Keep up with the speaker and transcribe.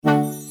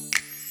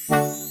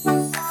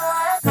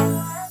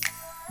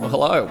Well,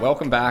 hello.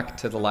 Welcome back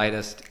to the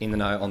latest In the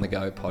Know on the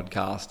Go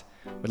podcast.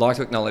 We'd like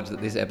to acknowledge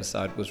that this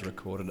episode was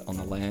recorded on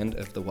the land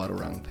of the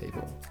Wadawurrung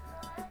people.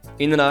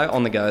 In the Know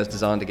on the Go is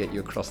designed to get you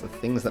across the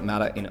things that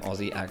matter in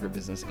Aussie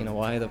agribusiness in a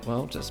way that,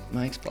 well, just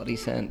makes bloody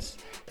sense.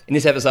 In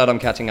this episode, I'm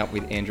catching up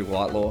with Andrew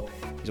Whitelaw.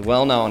 He's a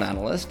well-known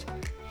analyst,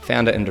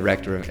 founder and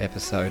director of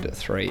Episode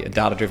 3, a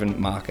data-driven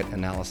market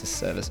analysis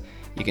service.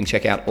 You can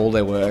check out all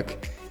their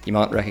work. You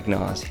might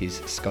recognise his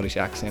Scottish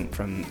accent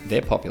from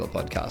their popular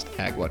podcast,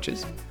 Ag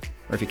Watchers,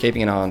 or if you're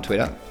keeping an eye on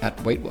Twitter, at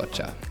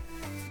Wheatwatcher.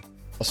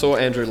 I saw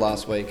Andrew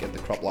last week at the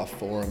Crop Life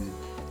Forum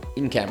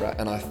in Canberra,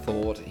 and I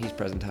thought his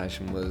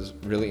presentation was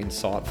really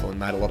insightful and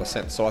made a lot of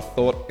sense. So I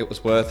thought it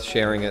was worth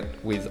sharing it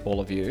with all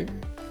of you.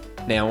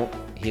 Now,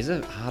 he's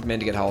a hard man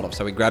to get hold of,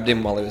 so we grabbed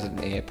him while he was at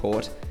an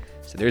airport.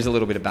 So there is a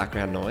little bit of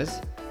background noise,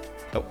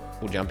 but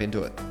we'll jump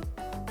into it.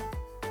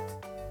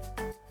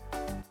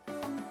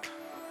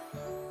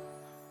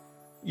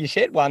 You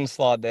shared one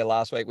slide there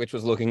last week, which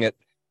was looking at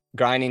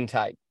grain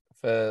intake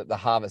for the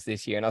harvest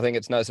this year. And I think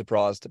it's no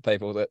surprise to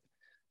people that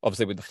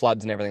obviously with the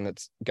floods and everything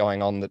that's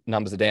going on, the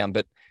numbers are down.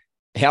 But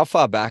how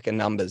far back are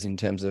numbers in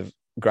terms of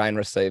grain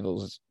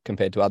receivables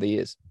compared to other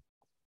years?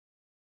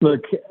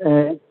 Look,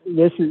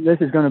 this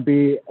is going to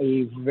be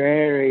a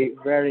very,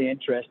 very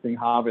interesting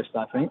harvest,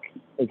 I think.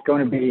 It's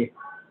going to be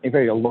a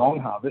very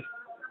long harvest.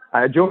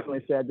 I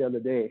jokingly said the other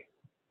day,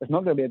 there's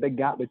not going to be a big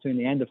gap between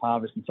the end of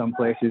harvest in some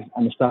places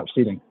and the start of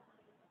seeding.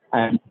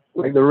 And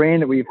like the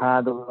rain that we've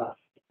had over the last,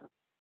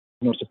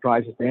 no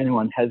surprises to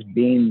anyone, has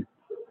been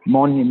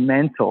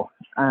monumental.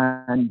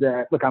 And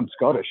look, I'm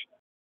Scottish.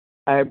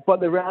 But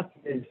the reality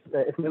is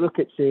that if we look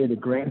at, say, the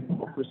grain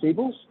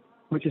receivables,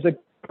 which is a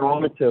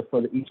barometer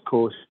for the East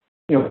Coast,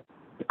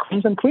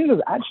 Queensland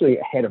is actually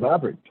ahead of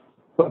average.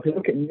 But if you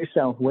look at New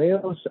South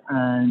Wales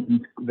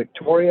and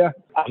Victoria,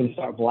 at the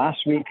start of last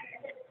week,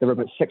 there were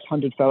about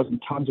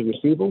 600,000 tonnes of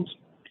receivables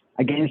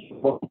against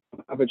the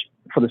average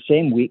for the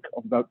same week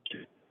of about 2.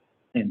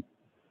 In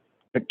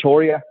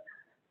Victoria,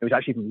 it was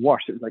actually even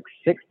worse. It was like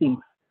 60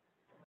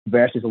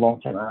 versus a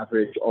long-term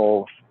average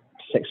of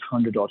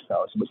 600-odd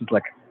thousand, which is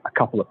like a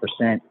couple of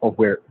percent of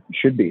where it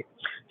should be.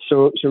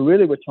 So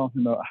really we're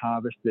talking about a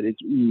harvest that is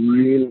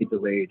really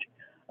delayed.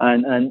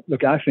 And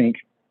look, I think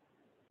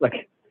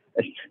like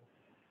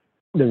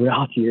the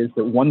reality is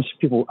that once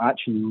people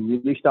actually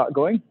really start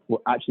going, we're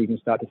actually going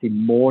to start to see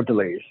more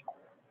delays.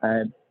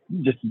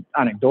 Just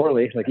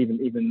anecdotally, like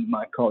even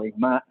my colleague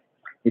Matt,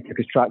 he took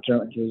his tractor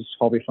out into his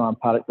hobby farm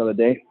paddock the other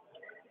day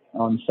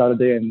on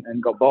Saturday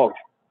and got bogged.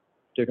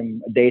 Took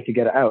him a day to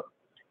get it out.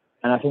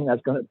 And I think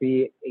that's going to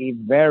be a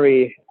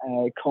very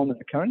common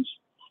occurrence.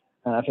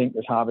 And I think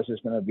this harvest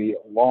is going to be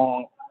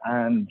long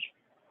and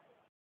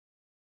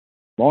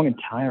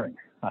tiring,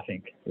 I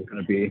think, is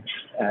going to be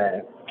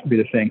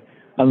the thing.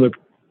 And look,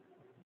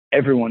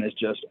 everyone is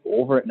just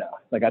over it now.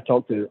 Like I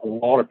talked to a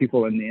lot of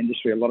people in the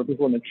industry, a lot of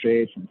people in the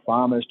trade, from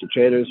farmers to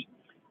traders,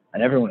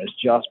 and everyone is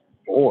just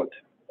bored.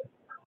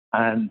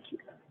 And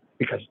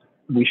because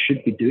we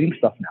should be doing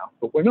stuff now,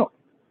 but we're not.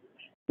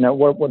 Now,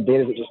 what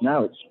date is it just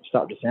now? It's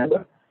start of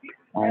December.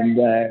 And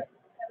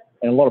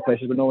in a lot of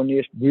places, we're nowhere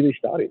near really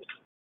started.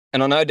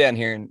 And I know down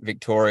here in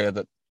Victoria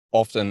that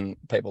often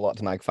people like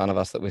to make fun of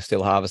us that we're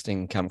still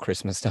harvesting come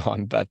Christmas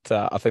time. But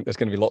I think there's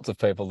going to be lots of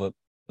people that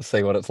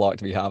see what it's like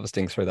to be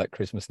harvesting through that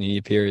Christmas New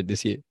Year period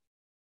this year.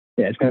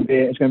 Yeah, it's going to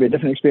be a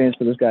different experience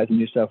for those guys in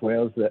New South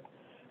Wales that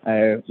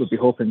would be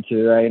hoping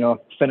to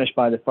finish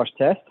by the first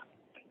test.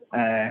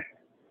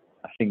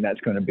 I think that's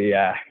going to be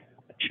a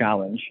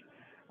challenge.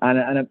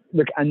 And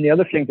the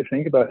other thing to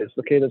think about is,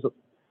 okay, there's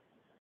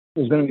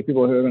going to be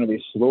people who are going to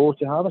be slow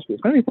to harvest, but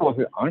there's going to be people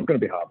who aren't going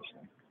to be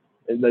harvesting.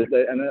 And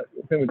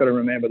I think we've got to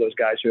remember those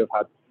guys who have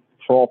had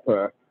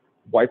proper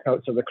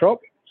wipeouts of the crop.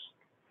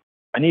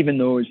 And even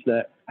those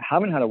that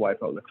haven't had a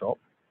wipeout of the crop,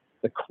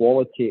 the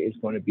quality is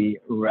going to be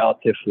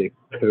relatively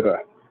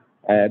poor.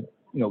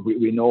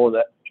 We know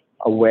that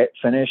a wet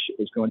finish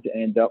is going to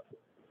end up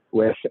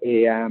with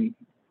a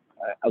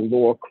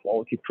lower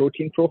quality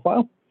protein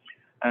profile.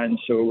 And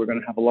so we're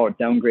going to have a lot of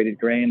downgraded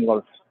grain, a lot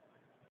of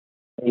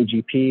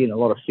AGP and a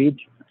lot of feed,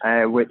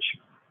 which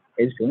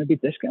is going to be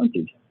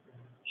discounted.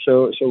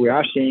 So we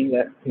are seeing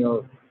that,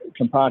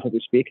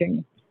 comparatively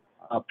speaking,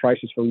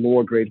 prices for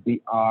lower grade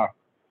wheat are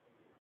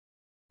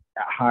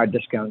at higher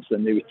discounts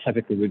than they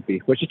typically would be,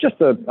 which is just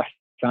a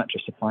factor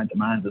of supply and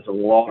demand. There's a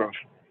lot of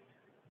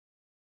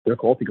good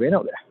quality grain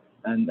out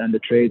there, and the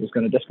trade is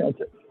going to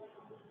discount it.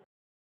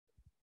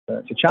 So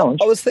it's a challenge.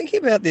 I was thinking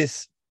about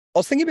this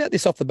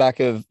off the back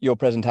of your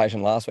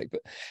presentation last week,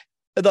 but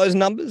are those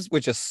numbers,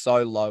 which are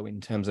so low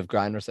in terms of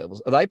grain receivables,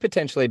 are they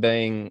potentially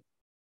being,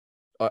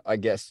 I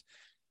guess,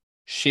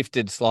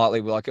 shifted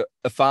slightly? Like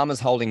are farmers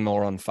holding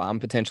more on farm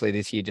potentially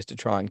this year just to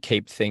try and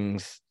keep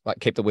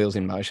the wheels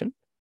in motion?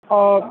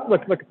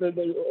 Look,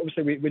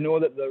 obviously we know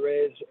that there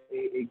is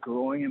a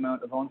growing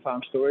amount of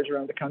on-farm storage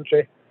around the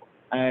country,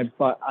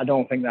 but I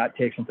don't think that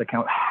takes into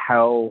account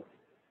how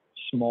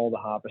small the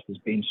harvest has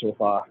been so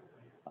far.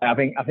 I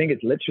think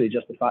it's literally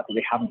just the fact that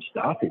they haven't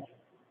started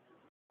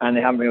and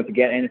they haven't been able to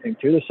get anything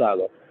to the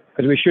silo.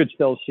 because we should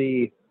still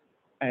see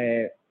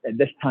at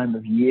this time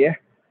of year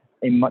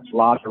a much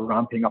larger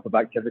ramping up of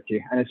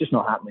activity, and it's just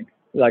not happening.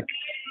 Like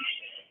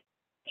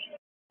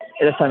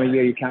at this time of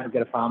year, you can't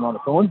get a farmer on the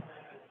phone.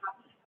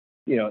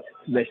 You know,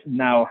 there's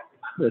not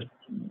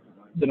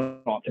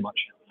too much,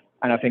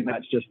 and I think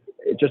that's just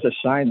a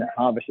sign that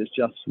harvest is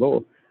just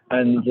slow,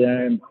 and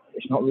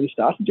it's not really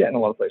started yet in a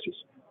lot of places.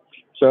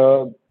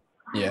 So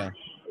yeah,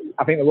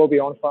 I think there will be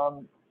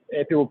on-farm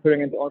people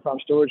putting into on-farm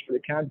storage for the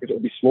can because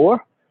it'll be slower.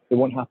 They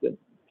won't have to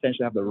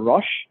potentially have the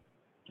rush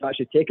to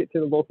actually take it to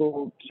the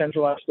local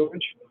centralized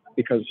storage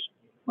because,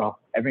 well,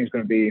 everything's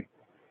going to be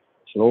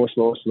slow.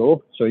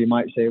 So you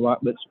might say, well,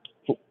 let's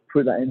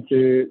put that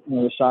into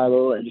the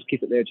silo and just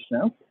keep it there just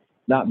now.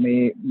 That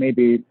may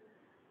be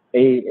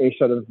a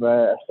sort of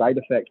side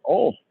effect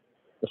of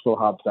the slow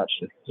harvest,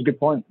 actually. It's a good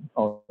point,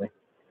 Ollie.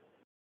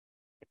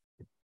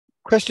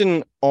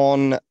 Question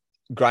on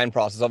grain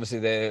prices. Obviously,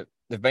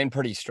 they've been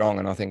pretty strong,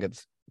 and I think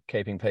it's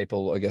keeping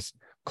people, I guess,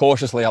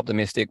 cautiously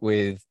optimistic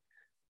with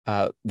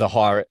the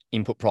higher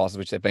input prices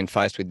which they've been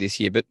faced with this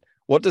year. But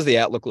what does the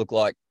outlook look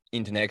like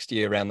into next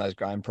year around those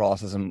grain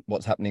prices and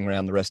what's happening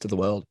around the rest of the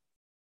world?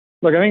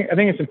 Look, I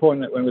think it's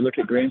important that when we look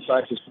at grain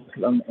prices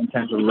in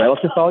terms of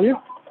relative value.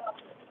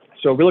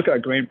 So if we look at our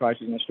grain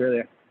prices in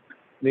Australia,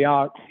 they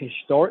are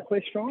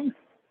historically strong,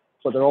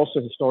 but they're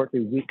also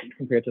historically weak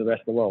compared to the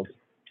rest of the world.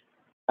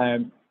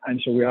 And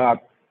so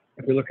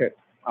if we look at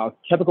our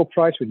typical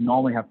price, we'd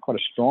normally have quite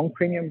a strong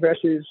premium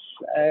versus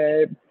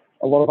a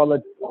lot of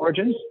other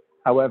origins.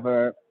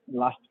 However, the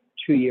last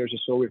 2 years or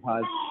so, we've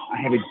had a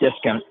heavy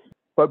discount.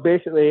 But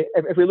basically,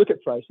 if we look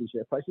at prices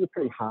here, prices are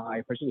pretty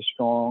high. Prices are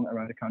strong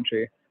around the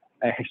country,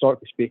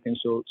 historically speaking.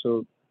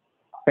 So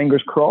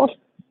fingers crossed,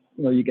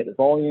 you get the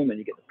volume and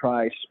you get the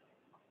price,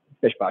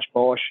 bish bash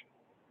bosh,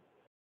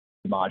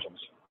 margins.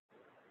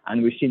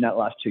 And we've seen that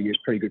last 2 years,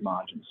 pretty good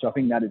margins. So I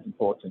think that is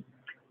important.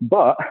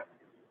 But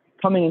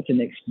coming into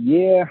next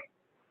year,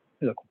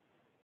 look,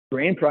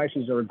 grain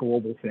prices are a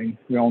global thing.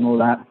 We all know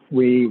that.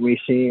 We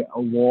see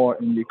a war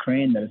in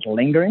Ukraine that is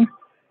lingering.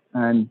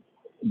 And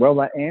will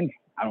that end?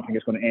 I don't think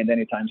it's going to end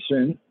anytime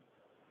soon.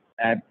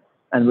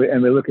 And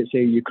we look at,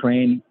 say,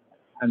 Ukraine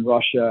and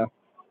Russia,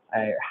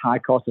 high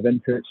cost of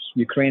inputs.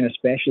 Ukraine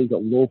especially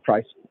got low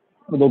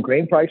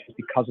grain prices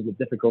because of the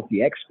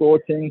difficulty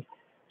exporting.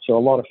 So a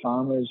lot of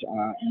farmers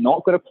are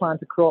not going to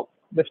plant a crop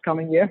this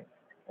coming year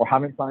or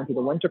haven't planted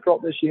a winter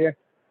crop this year.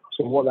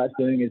 So what that's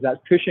doing is that's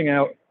pushing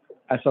out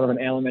a sort of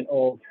an element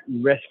of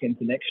risk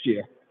into next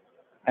year,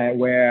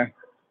 where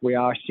we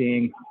are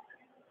seeing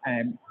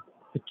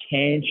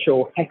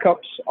potential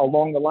hiccups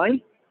along the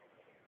line.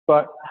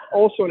 But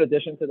also in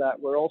addition to that,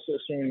 we're also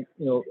seeing,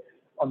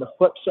 on the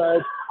flip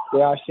side,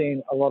 we are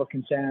seeing a lot of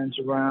concerns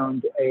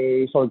around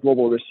a sort of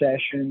global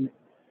recession,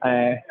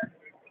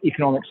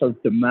 economic sort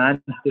of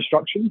demand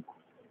destruction.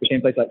 We're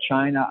seeing places like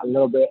China a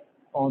little bit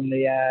on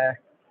the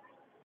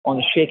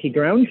shaky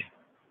ground.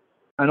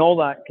 And all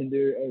that can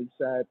do is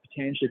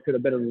potentially put a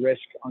bit of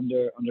risk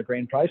under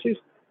grain prices.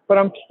 But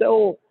I'm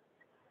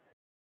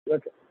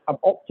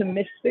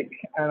optimistic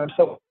and I'm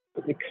still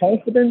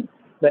confident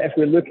that if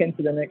we look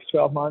into the next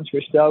 12 months,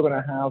 we're still going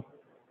to have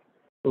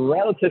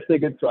relatively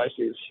good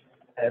prices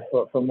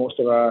for most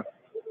of our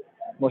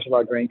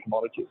grain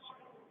commodities.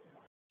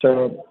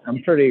 So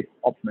I'm pretty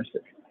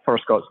optimistic for a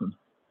Scotsman.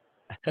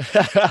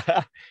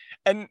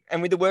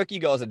 And with the work you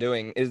guys are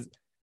doing,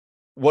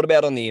 what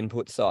about on the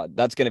input side?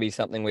 That's going to be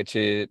something which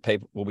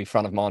people will be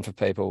front of mind for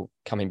people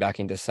coming back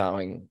into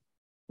sowing.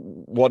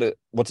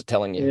 What's it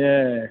telling you?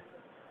 Yeah.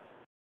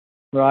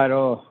 Right.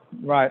 Oh,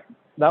 right.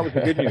 That was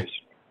the good news.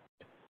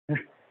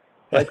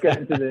 Let's get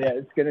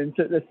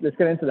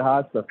into the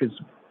hard stuff, because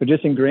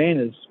producing grain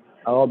is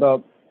all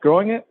about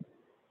growing it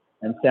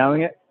and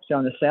selling it. So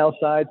on the sell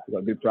side, we've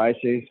got good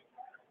prices.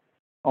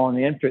 On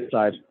the input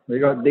side, we've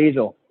got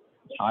diesel,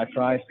 high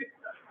price.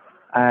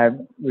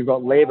 We've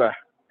got labor,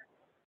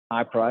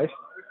 high price.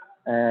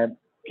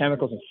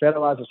 Chemicals and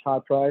fertilizers, high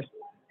price.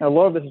 And a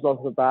lot of this is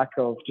off the back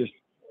of just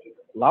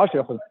largely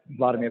off of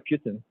Vladimir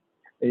Putin,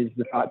 is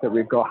the fact that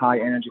we've got high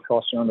energy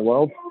costs around the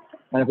world.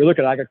 And if we look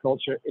at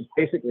agriculture, it's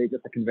basically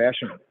just a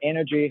conversion of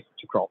energy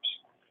to crops.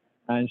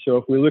 And so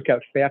if we look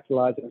at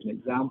fertilizer as an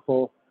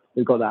example,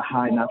 we've got that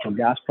high natural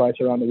gas price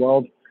around the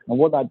world. And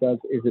what that does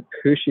is it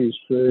pushes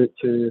through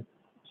to,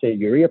 say,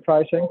 urea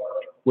pricing,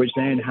 which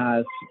then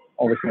has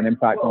obviously an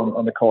impact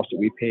on the cost that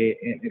we pay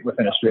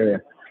within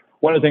Australia.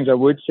 One of the things I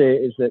would say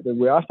is that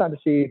we are starting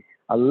to see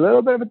a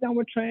little bit of a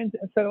downward trend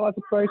in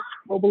fertilizer price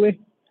globally,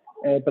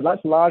 but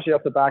that's largely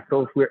off the back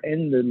of we're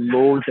in the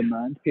low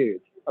demand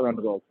period around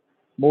the world.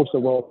 Most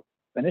of the world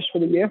finished for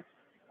the year,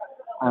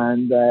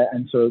 and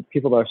so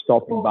people are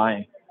stopping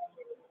buying,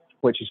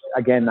 which is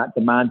again that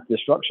demand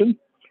destruction.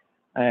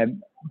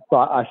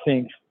 But I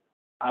think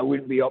I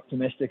wouldn't be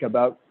optimistic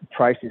about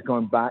prices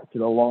going back to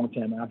the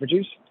long-term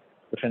averages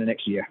within the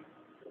next year.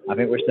 I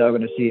think we're still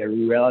going to see a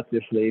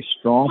relatively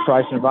strong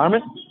price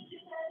environment,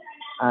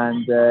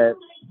 and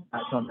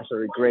that's not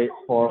necessarily great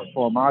for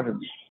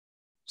margins.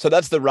 So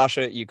that's the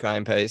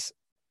Russia-Ukraine piece.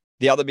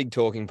 The other big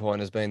talking point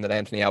has been that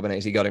Anthony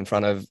Albanese got in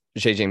front of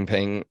Xi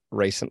Jinping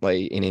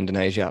recently in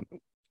Indonesia.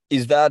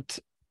 Is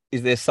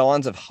there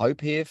signs of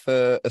hope here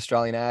for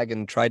Australian ag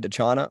and trade to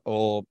China,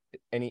 or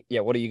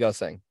what are you guys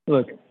saying?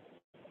 Look,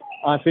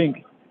 I think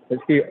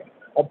let's be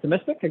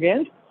optimistic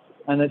again,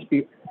 and let's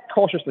be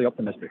cautiously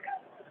optimistic.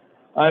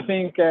 I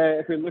think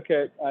if we look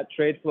at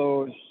trade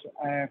flows,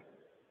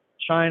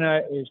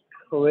 China is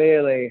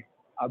clearly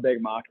a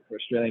big market for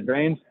Australian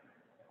grains,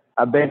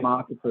 a big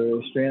market for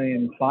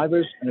Australian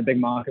fibres, and a big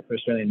market for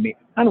Australian meat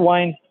and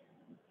wine,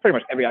 pretty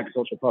much every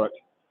agricultural product.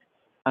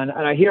 And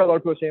I hear a lot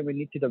of people saying we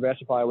need to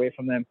diversify away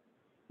from them.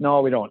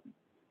 No, we don't.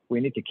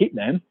 We need to keep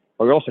them,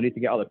 but we also need to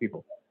get other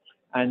people.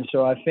 And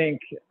so I think,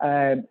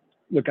 I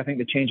think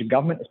the change of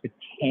government is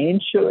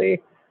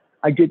potentially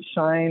a good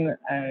sign.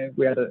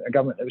 We had a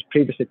government that was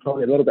previously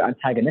probably a little bit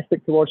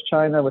antagonistic towards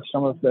China with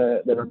some of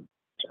the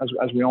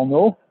as we all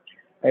know,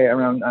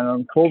 around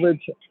COVID.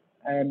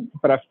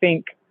 But I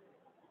think,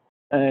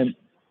 the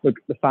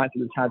fact that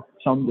we've had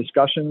some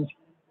discussions,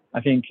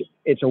 I think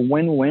it's a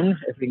win-win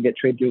if we can get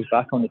trade deals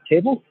back on the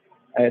table.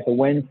 It's a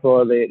win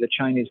for the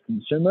Chinese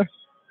consumer,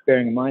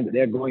 bearing in mind that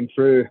they're going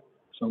through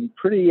some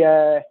pretty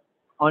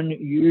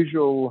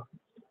unusual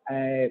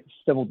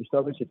civil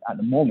disturbances at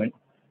the moment.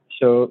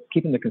 So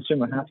keeping the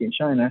consumer happy in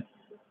China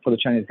for the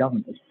Chinese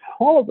government is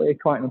probably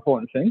quite an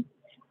important thing.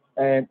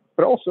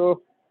 But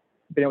also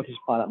being able to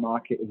supply that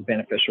market is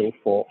beneficial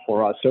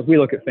for us. So if we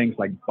look at things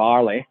like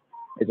barley,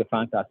 is a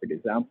fantastic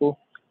example.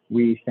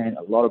 We sent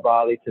a lot of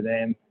barley to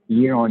them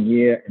year on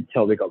year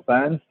until they got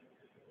banned.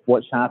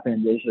 What's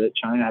happened is that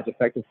China has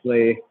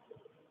effectively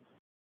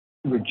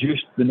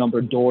reduced the number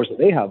of doors that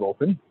they have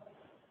open.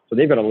 So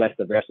they've got a less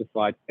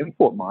diversified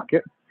import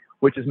market,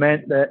 which has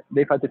meant that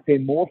they've had to pay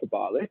more for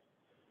barley,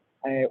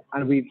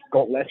 and we've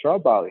got less for our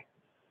barley.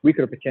 We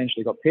could have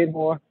potentially got paid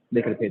more.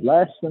 They could have paid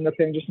less than they're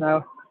paying just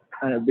now,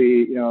 and it would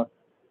be,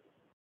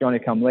 Johnny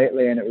come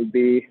lately, and it would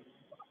be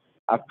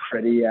a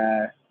pretty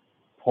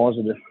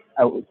positive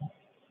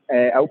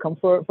outcome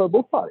for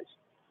both parties.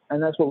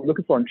 And that's what we're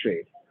looking for in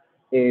trade,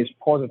 is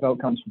positive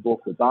outcomes for both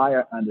the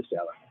buyer and the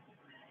seller.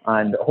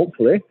 And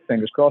hopefully,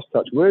 fingers crossed,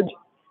 touch wood,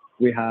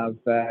 we have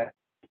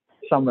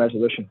some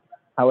resolution.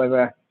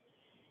 However,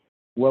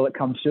 will it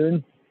come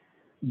soon?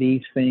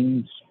 These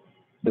things,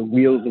 the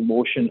wheels of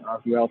motion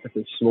are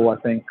relatively slow, I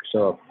think.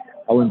 So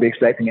I wouldn't be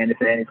expecting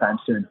anything anytime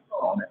soon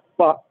on it.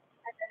 But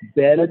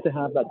better to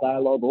have that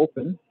dialogue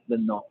open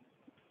than not.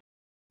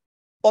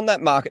 On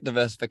that market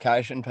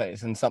diversification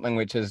piece, and something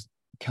which has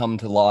come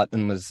to light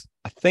and was,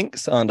 I think,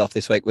 signed off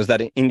this week, was that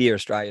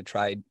India-Australia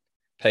trade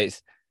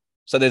piece.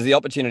 So there's the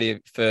opportunity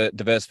for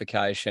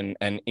diversification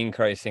and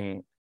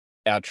increasing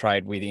our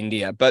trade with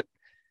India. But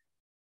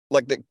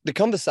like the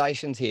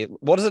conversations here,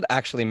 what does it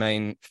actually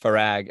mean for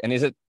ag? And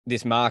is it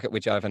this market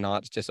which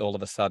overnight's just all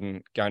of a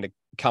sudden going to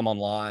come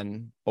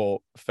online or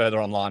further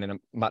online in a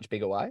much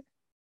bigger way?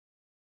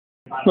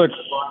 Look,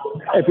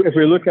 if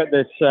we look at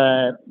this,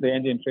 the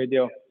Indian trade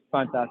deal,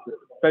 fantastic,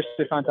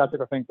 especially fantastic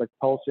for things like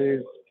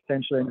pulses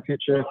potentially in the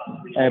future,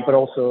 but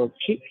also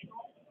sheep.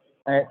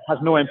 It has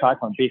no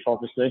impact on beef,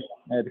 obviously,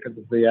 because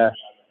of the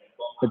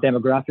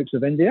demographics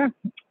of India.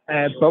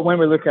 But when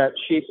we look at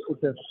sheep,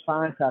 it's a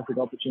fantastic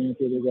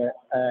opportunity to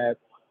get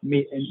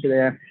meat into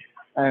there.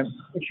 A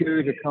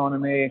huge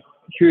economy,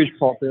 huge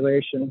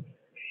population.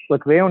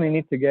 Look, they only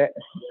need to get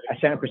a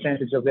certain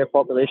percentage of their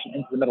population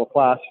into the middle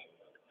class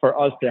for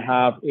us to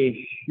have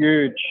a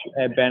huge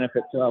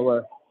benefit to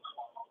our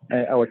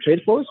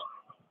trade flows.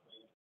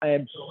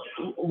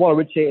 What I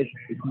would say is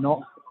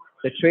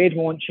the trade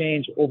won't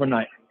change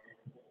overnight.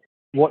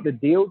 What the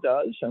deal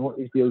does and what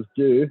these deals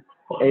do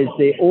is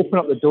they open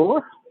up the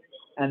door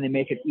and they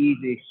make it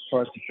easy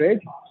for us to trade.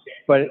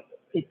 But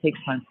it takes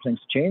time for things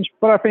to change.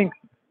 But I think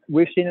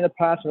we've seen in the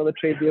past with other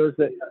trade deals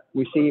that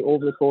we see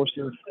over the course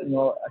of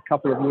a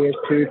couple of years,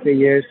 2-3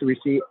 years, so we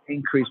see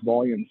increased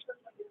volumes.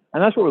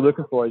 And that's what we're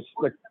looking for. Is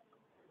like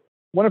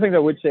one of the things I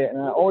would say, and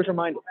I always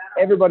remind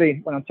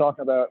everybody when I'm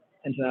talking about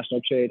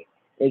international trade,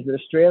 is that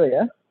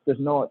Australia does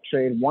not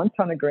trade 1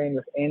 ton of grain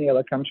with any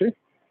other country.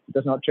 It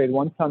does not trade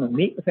 1 ton of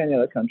meat with any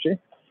other country.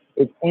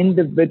 It's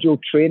individual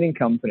trading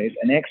companies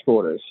and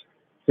exporters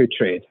who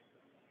trade.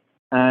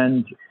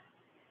 And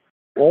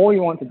all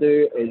you want to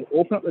do is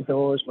open up the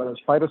doors, whether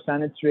it's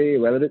phytosanitary,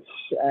 whether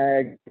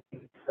it's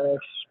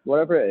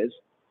whatever it is,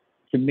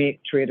 to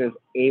make traders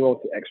able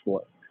to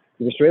export.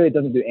 Because Australia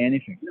doesn't do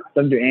anything,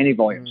 doesn't do any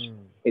volumes.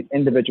 It's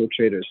individual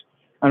traders.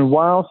 And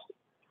whilst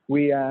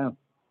we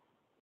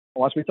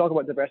talk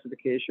about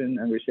diversification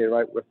and we say,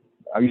 right,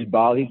 I'll use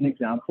barley as an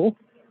example,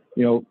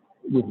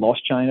 we've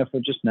lost China for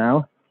just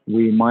now.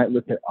 We might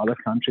look at other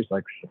countries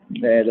like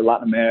the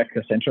Latin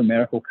America, Central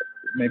America,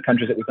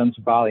 countries that we've done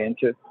some barley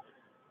into.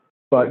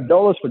 But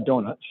dollars for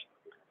donuts,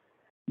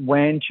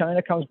 when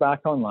China comes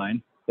back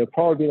online, they'll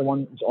probably be the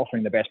one who's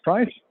offering the best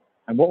price.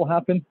 And what will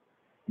happen?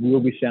 We will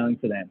be selling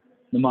to them.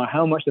 No matter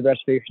how much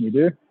diversification you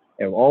do,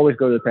 it will always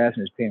go to the person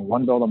who's paying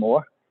 $1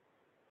 more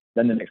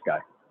than the next guy.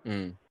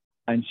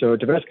 And so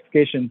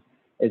diversification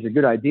is a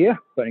good idea,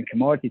 but in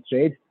commodity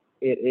trade,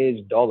 it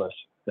is dollars.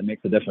 that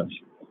makes a difference.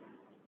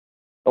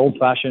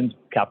 Old-fashioned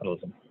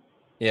capitalism.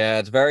 Yeah,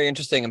 it's very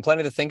interesting and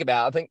plenty to think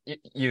about. I think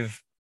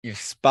you've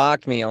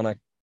sparked me on a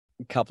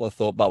couple of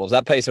thought bubbles.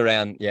 That piece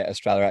around,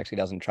 Australia actually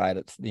doesn't trade.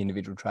 It's the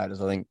individual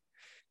traders, I think,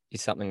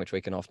 is something which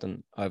we can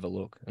often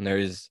overlook. And there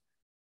is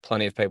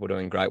plenty of people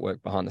doing great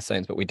work behind the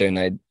scenes, but we do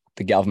need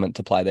the government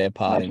to play their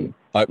part in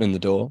opening the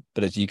door.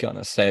 But as you kind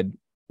of said,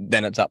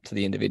 then it's up to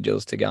the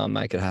individuals to go and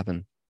make it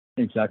happen.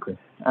 Exactly.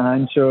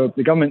 And so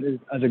the government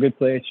is a good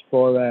place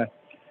for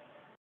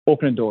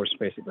opening doors,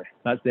 basically.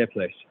 That's their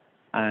place.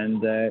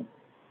 And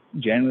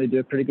generally do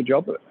a pretty good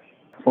job of it.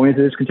 All we need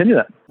to do is continue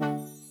that.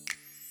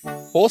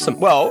 Awesome.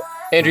 Well,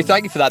 Andrew,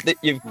 thank you for that.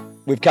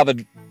 We've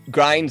covered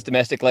grains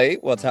domestically,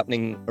 what's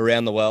happening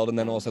around the world, and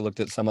then also looked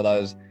at some of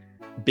those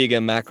bigger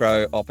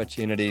macro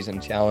opportunities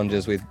and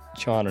challenges with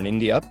China and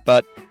India.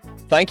 But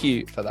thank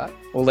you for that.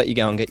 We'll let you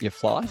go and get your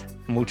flight,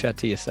 and we'll chat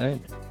to you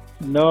soon.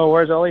 No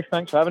worries, Ollie.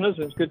 Thanks for having us.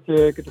 It's good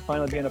to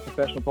finally be in a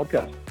professional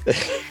podcast.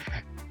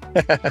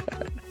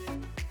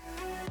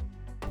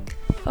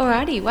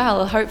 Alrighty,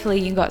 well, hopefully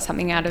you got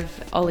something out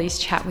of Ollie's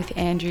chat with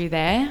Andrew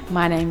there.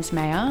 My name's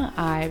Maya.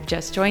 I've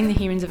just joined the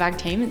Humans of Ag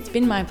team. It's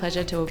been my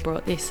pleasure to have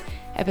brought this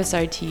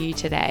episode to you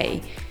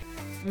today.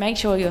 Make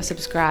sure you're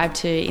subscribed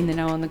to In the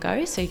Know on the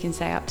Go so you can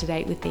stay up to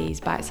date with these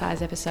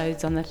bite-sized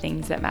episodes on the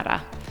things that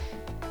matter.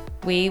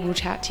 We will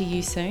chat to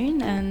you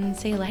soon and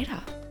see you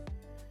later.